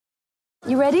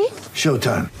You ready?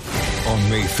 Showtime. On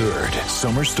May 3rd,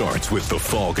 summer starts with The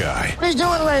Fall Guy. Let's do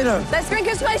it later. Let's drink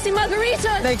a spicy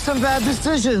margarita. Make some bad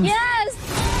decisions. Yes.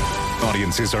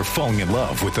 Audiences are falling in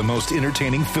love with the most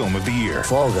entertaining film of the year.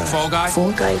 Fall Guy. Fall Guy?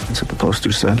 Fall guy. That's what the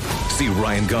poster said. See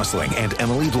Ryan Gosling and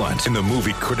Emily Blunt in the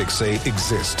movie critics say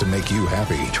exists to make you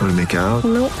happy. Trying to make it out?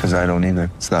 Nope. Because I don't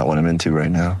either. It's not what I'm into right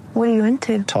now. What are you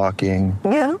into? Talking.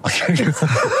 Yeah.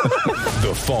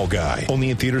 The Fall Guy.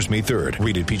 Only in theaters May 3rd.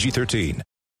 Rated PG-13.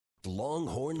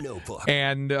 Longhorn Notebook.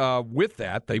 And with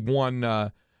that, they won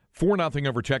 4-0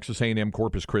 over Texas A&M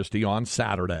Corpus Christi on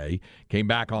Saturday. Came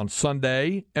back on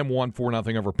Sunday and won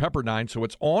 4-0 over Pepperdine. So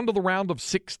it's on to the round of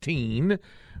 16,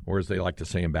 or as they like to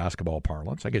say in basketball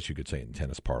parlance. I guess you could say it in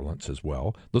tennis parlance as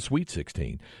well. The Sweet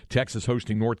 16. Texas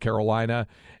hosting North Carolina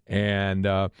and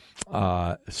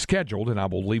scheduled, and I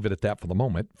will leave it at that for the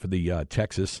moment, for the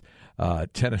Texas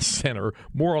Tennis Center.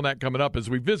 More on that coming up as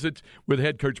we visit with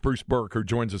head coach Bruce Berque, who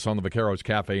joins us on the Vaqueros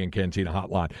Cafe and Cantina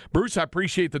Hotline. Bruce, I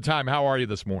appreciate the time. How are you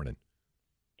this morning?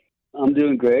 I'm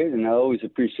doing great, and I always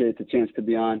appreciate the chance to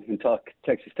be on and talk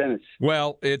Texas tennis.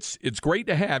 Well, it's great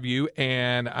to have you,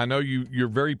 and I know you're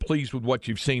very pleased with what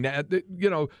you've seen. You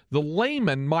know, the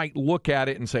layman might look at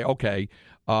it and say, okay,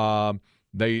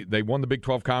 They won the Big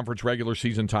 12 Conference regular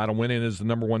season title, went in as the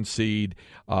number 1 seed.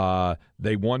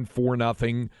 They won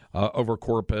 4-0 over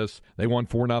Corpus. They won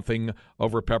 4-0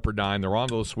 over Pepperdine. They're on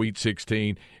to the Sweet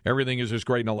 16. Everything is just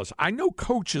great and all this. I know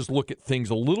coaches look at things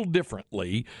a little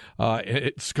differently,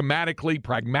 schematically,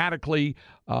 pragmatically.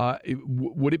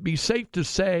 Would it be safe to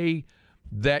say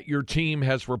that your team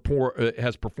has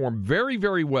performed very,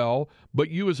 very well, but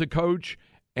you as a coach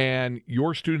and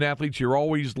your student athletes, you're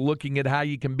always looking at how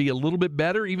you can be a little bit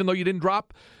better, even though you didn't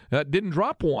drop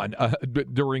one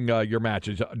during your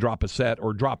matches, drop a set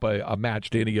or drop a match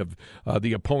to any of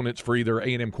the opponents for either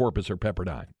A&M Corpus or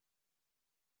Pepperdine?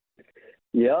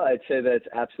 Yeah, I'd say that's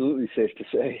absolutely safe to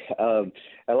say.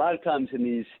 A lot of times in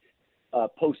these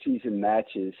postseason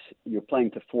matches, you're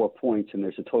playing to 4 points, and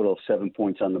there's a total of 7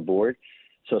 points on the board.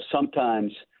 So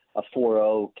sometimes a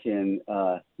 4-0 can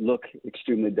look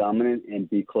extremely dominant and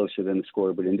be closer than the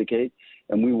score would indicate.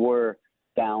 And we were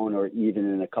down or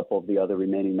even in a couple of the other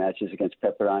remaining matches against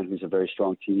Pepperdine, who's a very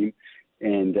strong team.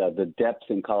 And the depth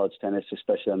in college tennis,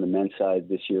 especially on the men's side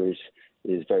this year,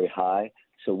 is very high.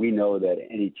 So we know that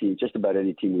any team, just about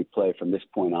any team we play from this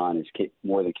point on, is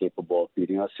more than capable of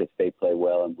beating us if they play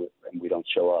well and we don't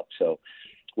show up. So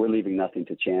we're leaving nothing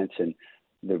to chance. And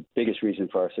the biggest reason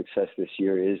for our success this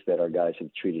year is that our guys have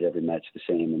treated every match the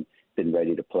same and been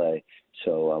ready to play.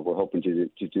 So we're hoping to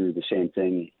do the same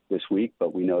thing this week,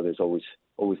 but we know there's always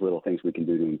little things we can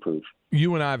do to improve.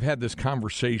 You and I have had this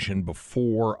conversation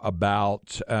before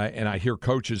about, and I hear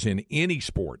coaches in any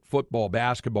sport, football,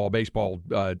 basketball, baseball,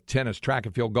 tennis, track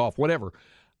and field, golf, whatever,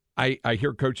 I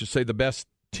hear coaches say the best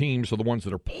teams are the ones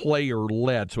that are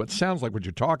player-led. So it sounds like what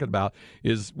you're talking about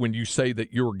is when you say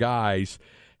that your guys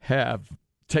have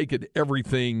taken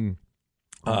everything,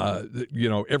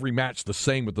 every match the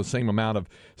same with the same amount of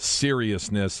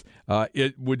seriousness.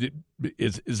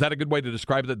 Is that a good way to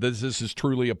describe it, that this is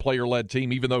truly a player-led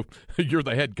team, even though you're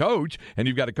the head coach and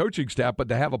you've got a coaching staff, but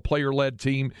to have a player-led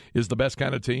team is the best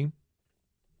kind of team?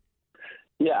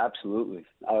 Yeah, absolutely.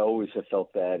 I always have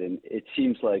felt that, and it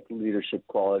seems like leadership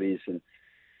qualities and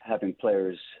having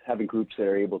groups that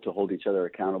are able to hold each other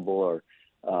accountable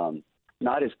are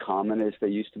not as common as they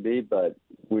used to be, but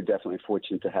we're definitely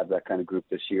fortunate to have that kind of group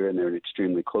this year, and they're an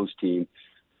extremely close team,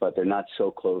 but they're not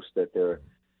so close that they're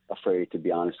afraid to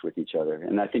be honest with each other.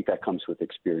 And I think that comes with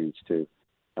experience too.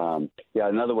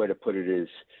 Another way to put it is,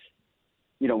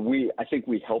 I think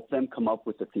we help them come up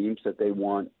with the themes that they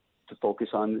want to focus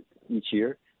on each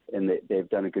year, and they've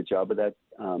done a good job of that.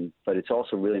 But it's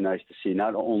also really nice to see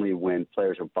not only when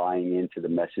players are buying into the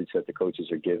message that the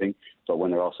coaches are giving, but when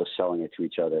they're also selling it to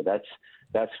each other.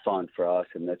 That's fun for us,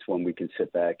 and that's when we can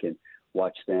sit back and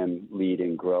watch them lead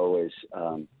and grow as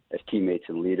teammates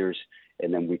and leaders,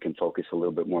 and then we can focus a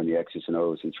little bit more on the X's and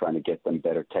O's and trying to get them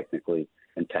better technically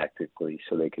and tactically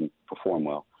so they can perform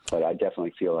well. But I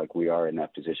definitely feel like we are in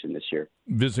that position this year.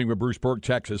 Visiting with Bruce Berque,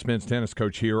 Texas men's tennis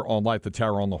coach here on Light the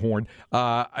Tower on the Horn.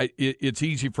 It's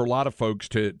easy for a lot of folks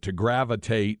to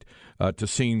gravitate to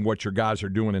seeing what your guys are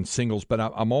doing in singles, but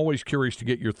I'm always curious to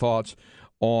get your thoughts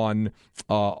on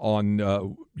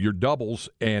your doubles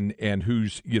and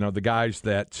who's the guys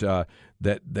that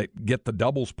get the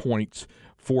doubles points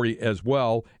for you as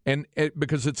well, and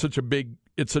because it's such a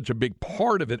big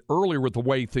part of it earlier with the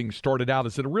way things started out.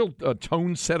 Is it a real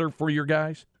tone setter for your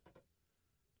guys?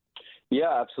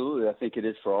 Yeah, absolutely. I think it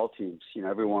is for all teams.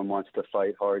 Everyone wants to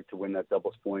fight hard to win that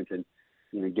doubles point and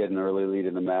get an early lead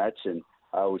in the match. And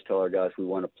I always tell our guys we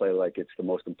want to play like it's the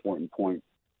most important point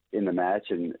in the match,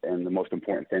 and the most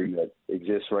important thing that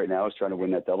exists right now is trying to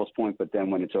win that doubles point. But then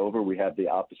when it's over, we have the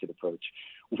opposite approach.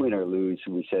 Win or lose,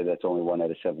 we say that's only 1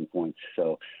 out of 7 points.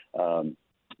 So,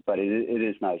 but it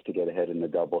is nice to get ahead in the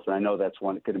doubles. And I know that's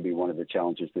going to be one of the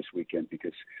challenges this weekend,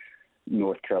 because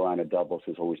North Carolina doubles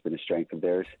has always been a strength of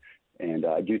theirs. And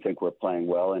I do think we're playing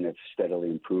well and have steadily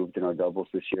improved in our doubles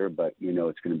this year, but we know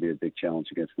it's going to be a big challenge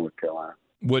against North Carolina.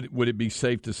 Would it be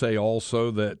safe to say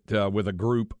also that with a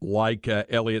group like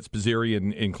Elliott Spizzirri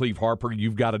and Cleve Harper,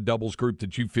 you've got a doubles group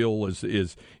that you feel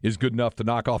is good enough to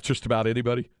knock off just about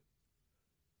anybody?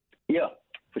 Yeah,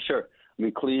 for sure. I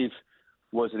mean, Cleve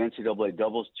was an NCAA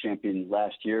doubles champion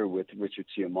last year with Richard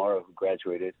Ciamaro, who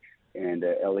graduated, and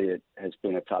Elliott has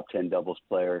been a top 10 doubles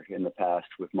player in the past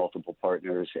with multiple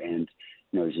partners, and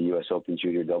he's a U.S. Open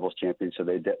junior doubles champion. So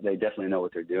they definitely know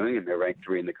what they're doing, and they're ranked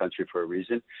 3 in the country for a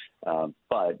reason.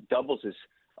 But doubles is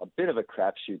a bit of a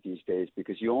crapshoot these days,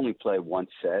 because you only play one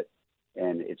set,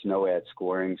 and it's no ad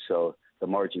scoring, so the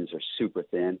margins are super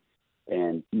thin.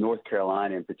 And North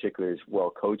Carolina in particular is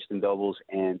well coached in doubles,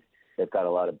 and they've got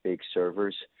a lot of big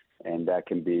servers, and that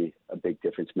can be a big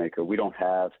difference maker. We don't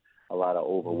have a lot of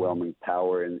overwhelming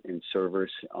power in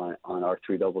servers on our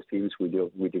 3 doubles teams. We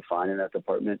do fine in that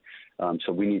department.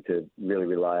 So we need to really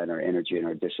rely on our energy and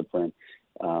our discipline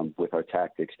with our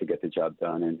tactics to get the job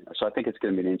done. And so I think it's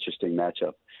going to be an interesting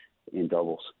matchup in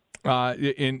doubles.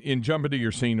 In jumping to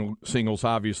your singles,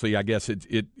 obviously, I guess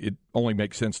it only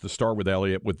makes sense to start with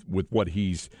Elliott with what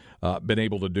he's been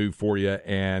able to do for you,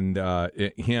 and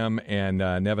him and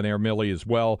Nevin Ermili as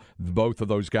well. Both of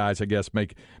those guys, I guess,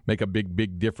 make a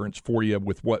big difference for you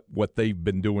with what they've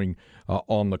been doing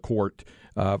on the court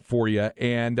for you.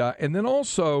 And then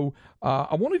also,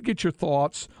 I wanted to get your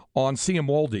thoughts on Siem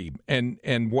Waldy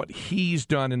and what he's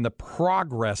done and the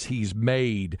progress he's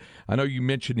made. I know you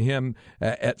mentioned him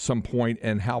at some point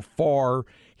and how far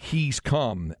he's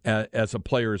come as a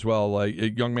player as well, a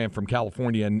young man from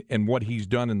California, and what he's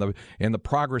done and the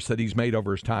progress that he's made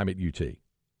over his time at UT.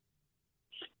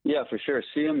 Yeah, for sure.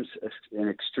 Siem's an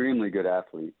extremely good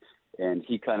athlete, and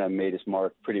he kind of made his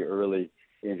mark pretty early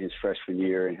in his freshman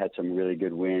year and had some really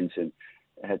good wins and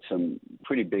had some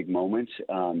pretty big moments.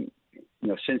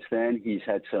 Since then, he's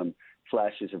had some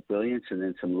flashes of brilliance and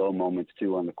then some low moments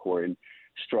too on the court, and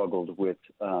struggled with,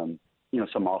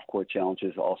 some off-court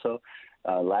challenges also.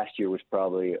 Last year was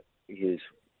probably his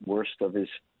worst of his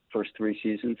first 3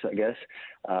 seasons, I guess.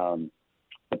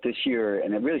 But this year,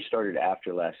 and it really started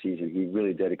after last season, he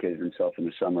really dedicated himself in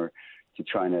the summer to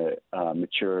trying to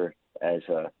mature as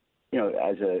a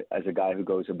guy who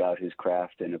goes about his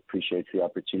craft and appreciates the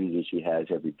opportunities he has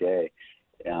every day.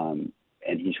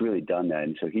 And he's really done that.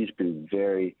 And so he's been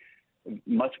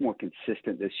much more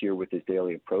consistent this year with his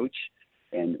daily approach,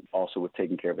 and also with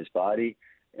taking care of his body.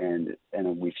 And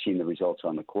we've seen the results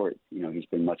on the court. He's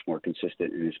been much more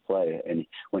consistent in his play. And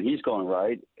when he's going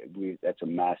right, that's a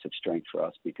massive strength for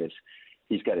us, because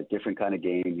he's got a different kind of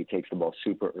game. He takes the ball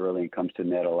super early and comes to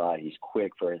net a lot. He's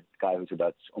quick for a guy who's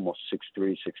about almost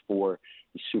 6'3", 6'4".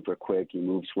 He's super quick. He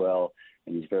moves well,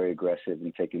 and he's very aggressive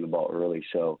in taking the ball early.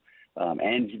 So,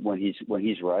 and when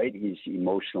he's right, he's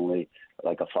emotionally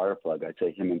like a fire plug. I'd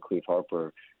say him and Cleve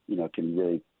Harper, can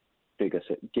really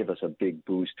give us a big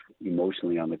boost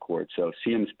emotionally on the court. So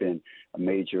Siem's been a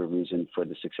major reason for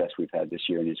the success we've had this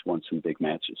year, and he's won some big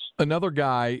matches. Another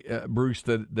guy, Bruce,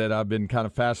 that I've been kind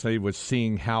of fascinated with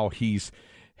seeing how he's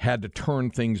had to turn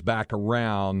things back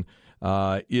around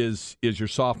is your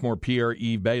sophomore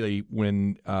Pierre-Yves Bailey,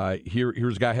 when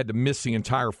here's a guy had to miss the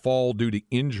entire fall due to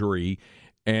injury,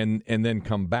 and then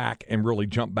come back and really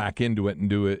jump back into it and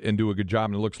do a good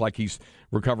job. And it looks like he's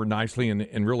recovered nicely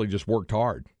and really just worked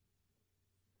hard.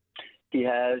 He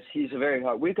has. He's a very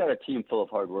hard. We've got a team full of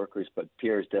hard workers, but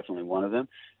Pierre is definitely one of them.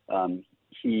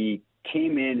 He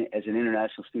came in as an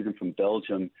international student from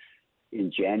Belgium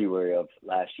in January of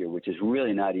last year, which is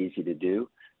really not easy to do.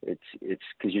 It's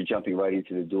because you're jumping right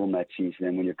into the dual match season,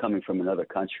 and when you're coming from another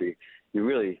country, you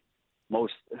really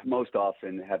most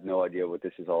often have no idea what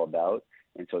this is all about,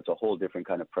 and so it's a whole different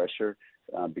kind of pressure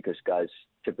because guys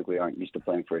typically aren't used to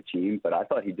playing for a team. But I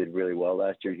thought he did really well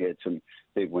last year. He had some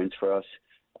big wins for us.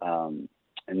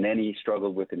 And then he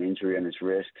struggled with an injury on his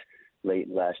wrist late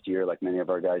last year, like many of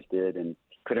our guys did, and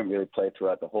couldn't really play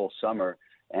throughout the whole summer.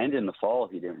 And in the fall,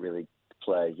 he didn't really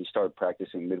play. He started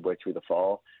practicing midway through the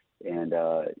fall. And,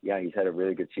 he's had a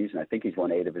really good season. I think he's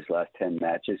won 8 of his last 10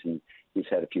 matches, and he's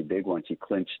had a few big ones. He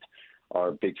clinched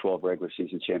our Big 12 regular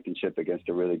season championship against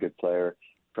a really good player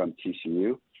from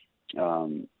TCU.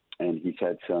 And he's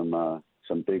had some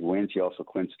big wins. He also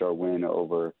clinched our win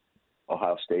over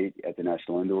Ohio State at the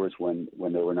national indoors when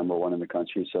they were number one in the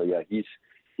country. So yeah, he's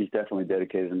definitely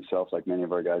dedicated himself like many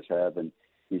of our guys have, and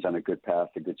he's on a good path,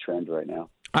 a good trend right now.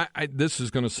 This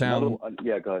is going to sound.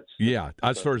 Yeah, go ahead. Yeah,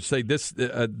 I started to say this.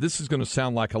 This is going to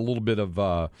sound like a little bit of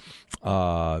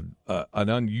an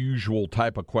unusual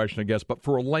type of question, I guess. But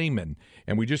for a layman,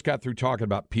 and we just got through talking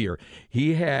about Pierre,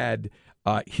 he had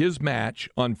his match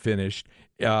unfinished.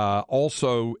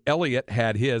 Also, Elliott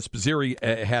had his. Spizzirri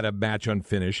had a match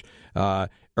unfinished.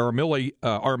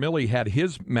 Armilli had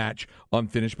his match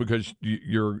unfinished because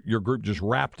your group just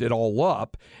wrapped it all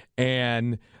up,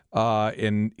 and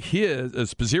his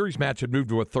Spizzirri's match had moved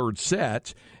to a third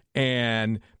set,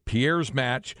 and Pierre's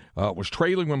match was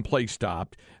trailing when play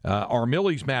stopped.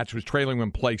 Armilli's match was trailing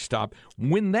when play stopped.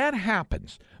 When that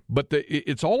happens, but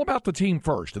it's all about the team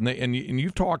first, and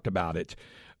you've talked about it.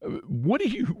 What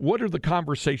are the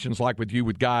conversations like with you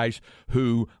with guys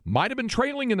who might have been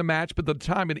trailing in the match, but the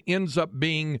time it ends up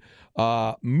being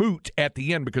moot at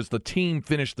the end because the team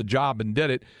finished the job and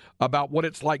did it, about what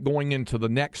it's like going into the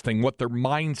next thing, what their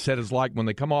mindset is like when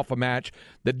they come off a match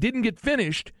that didn't get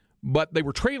finished, but they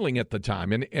were trailing at the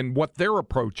time, and what their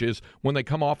approach is when they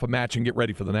come off a match and get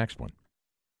ready for the next one?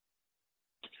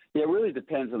 Yeah, it really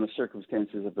depends on the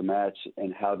circumstances of the match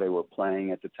and how they were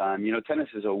playing at the time. You know, tennis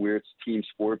is a weird team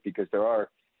sport because there are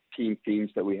team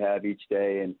themes that we have each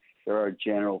day, and there are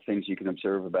general things you can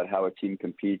observe about how a team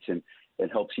competes and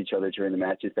helps each other during the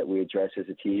matches that we address as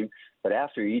a team. But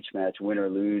after each match, win or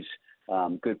lose,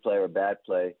 good play or bad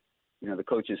play, you know, the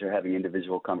coaches are having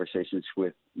individual conversations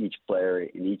with each player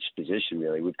in each position,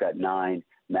 really. We've got 9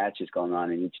 matches going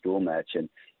on in each dual match, and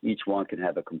each one can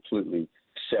have a completely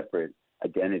separate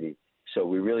identity. So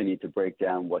we really need to break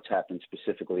down what's happened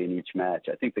specifically in each match.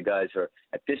 I think the guys are,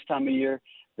 at this time of year,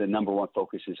 the number one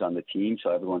focus is on the team, so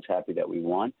everyone's happy that we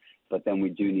won. But then we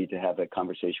do need to have a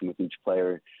conversation with each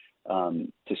player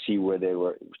to see where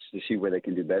they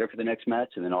can do better for the next match,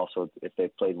 and then also if they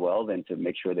played well, then to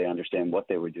make sure they understand what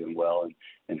they were doing well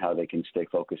and how they can stay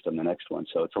focused on the next one.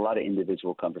 So it's a lot of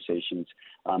individual conversations.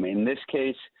 In this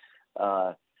case,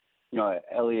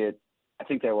 Elliott, I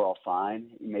think they were all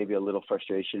fine. Maybe a little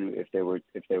frustration if they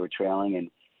were trailing,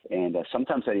 and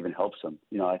sometimes that even helps them.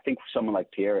 You know, I think someone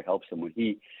like Pierre helps them when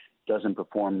he doesn't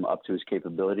perform up to his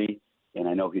capability, and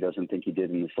I know he doesn't think he did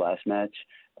in this last match.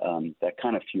 That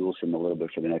kind of fuels him a little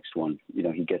bit for the next one. You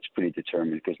know, he gets pretty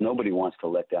determined because nobody wants to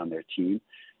let down their team,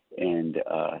 and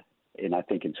I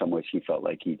think in some ways he felt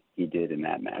like he did in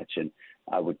that match, and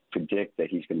I would predict that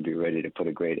he's going to be ready to put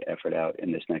a great effort out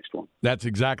in this next one. That's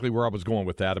exactly where I was going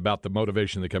with that, about the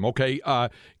motivation that came. Okay,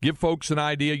 give folks an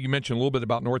idea. You mentioned a little bit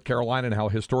about North Carolina and how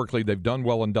historically they've done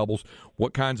well in doubles.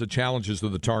 What kinds of challenges do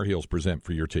the Tar Heels present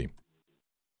for your team?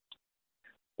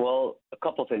 Well, a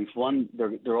couple things. One,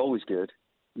 they're always good.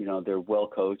 You know, they're well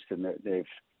coached, and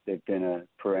they've been a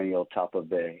perennial top of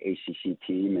the ACC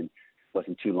team, and it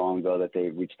wasn't too long ago that they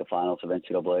reached the finals of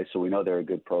NCAA, so we know they're a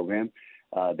good program.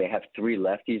 They have 3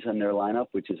 lefties on their lineup,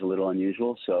 which is a little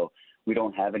unusual. So we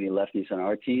don't have any lefties on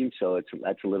our team, so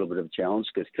that's a little bit of a challenge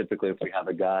because typically if we have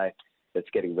a guy that's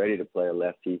getting ready to play a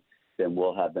lefty, then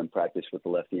we'll have them practice with the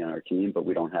lefty on our team, but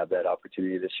we don't have that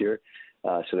opportunity this year.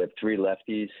 So they have 3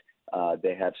 lefties.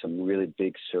 They have some really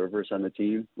big servers on the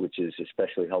team, which is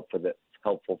especially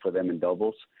helpful for them in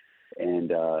doubles.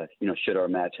 And, should our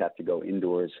match have to go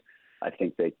indoors, I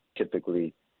think they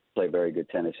typically play very good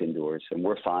tennis indoors, and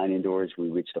we're fine indoors. We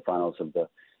reached the finals of the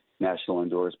national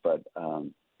indoors, but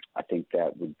I think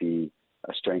that would be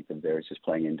a strength of theirs, is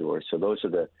playing indoors. So those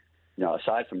are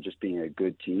aside from just being a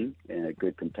good team and a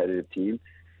good competitive team,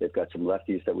 they've got some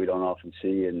lefties that we don't often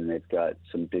see, and they've got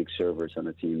some big servers on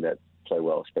the team that play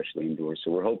well, especially indoors.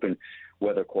 So we're hoping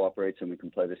weather cooperates and we can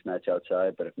play this match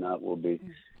outside, but if not, we'll be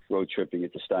road tripping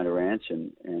it to Steiner Ranch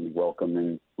and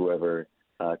welcoming whoever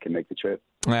can make the trip.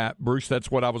 Bruce,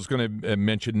 that's what I was going to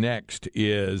mention next,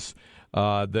 is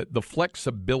the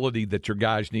flexibility that your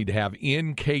guys need to have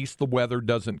in case the weather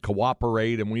doesn't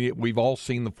cooperate. And we've all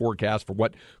seen the forecast for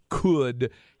what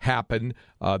could happen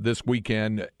this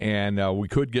weekend, and we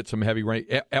could get some heavy rain.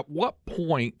 At what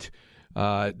point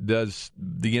does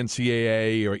the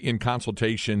NCAA, or in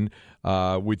consultation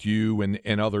with you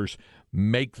and others,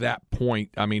 make that point?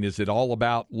 I mean, is it all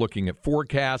about looking at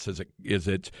forecasts? Is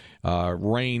it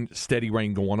steady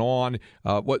rain going on?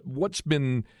 What's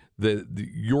been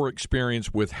your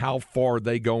experience with how far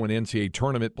they go in NCAA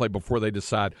tournament play before they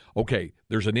decide, okay,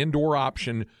 there's an indoor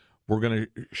option, we're going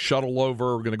to shuttle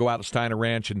over, we're going to go out to Steiner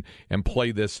Ranch and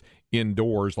play this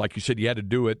indoors? Like you said, you had to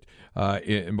do it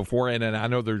before, and I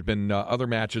know there's been other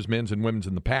matches, men's and women's,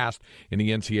 in the past in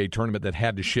the NCAA tournament that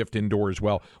had to shift indoor as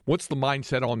well. What's the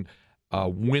mindset on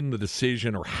win the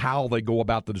decision or how they go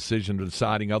about the decision of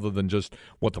deciding, other than just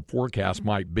what the forecast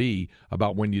might be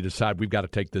about when you decide we've got to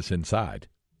take this inside?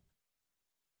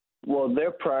 Well,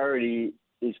 their priority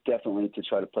is definitely to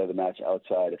try to play the match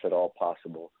outside if at all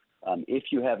possible. If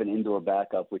you have an indoor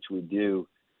backup, which we do,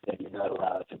 then you're not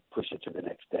allowed to push it to the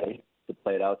next day to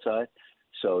play it outside.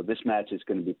 So this match is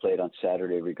going to be played on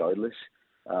Saturday regardless.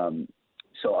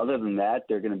 So other than that,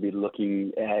 they're going to be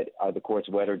looking at are the courts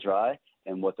wet or dry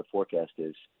and what the forecast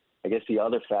is. I guess the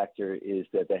other factor is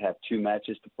that they have 2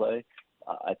 matches to play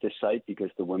at this site because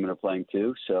the women are playing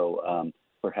too. So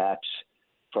perhaps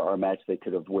for our match, they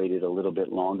could have waited a little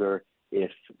bit longer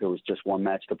if there was just 1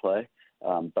 match to play.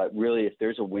 But really, if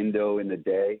there's a window in the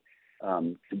day,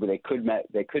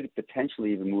 they could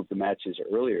potentially even move the matches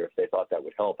earlier if they thought that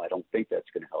would help. I don't think that's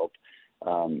going to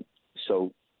help.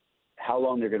 So how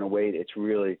long they're going to wait, it's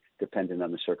really dependent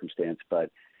on the circumstance. But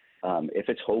if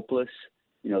it's hopeless,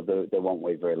 they won't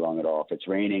wait very long at all. If it's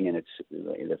raining and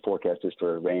the forecast is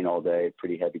for rain all day,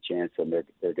 pretty heavy chance, then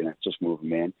they're going to just move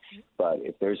them in. But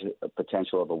if there's a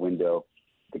potential of a window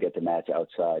to get the match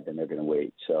outside, then they're going to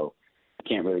wait. So I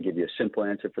can't really give you a simple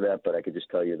answer for that, but I could just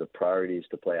tell you the priority is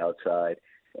to play outside.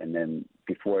 And then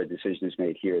before a decision is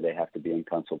made here, they have to be in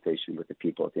consultation with the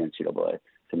people at the NCAA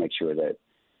to make sure that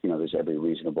there's every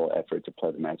reasonable effort to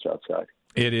play the match outside.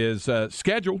 It is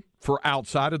scheduled for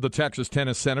outside of the Texas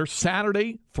Tennis Center,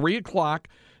 Saturday, 3 o'clock,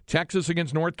 Texas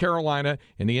against North Carolina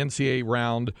in the NCAA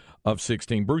round of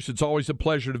 16. Bruce, it's always a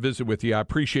pleasure to visit with you. I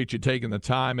appreciate you taking the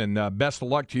time, and best of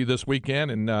luck to you this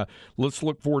weekend. And let's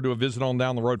look forward to a visit on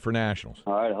down the road for Nationals.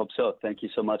 All right, I hope so. Thank you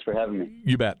so much for having me.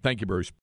 You bet. Thank you, Bruce.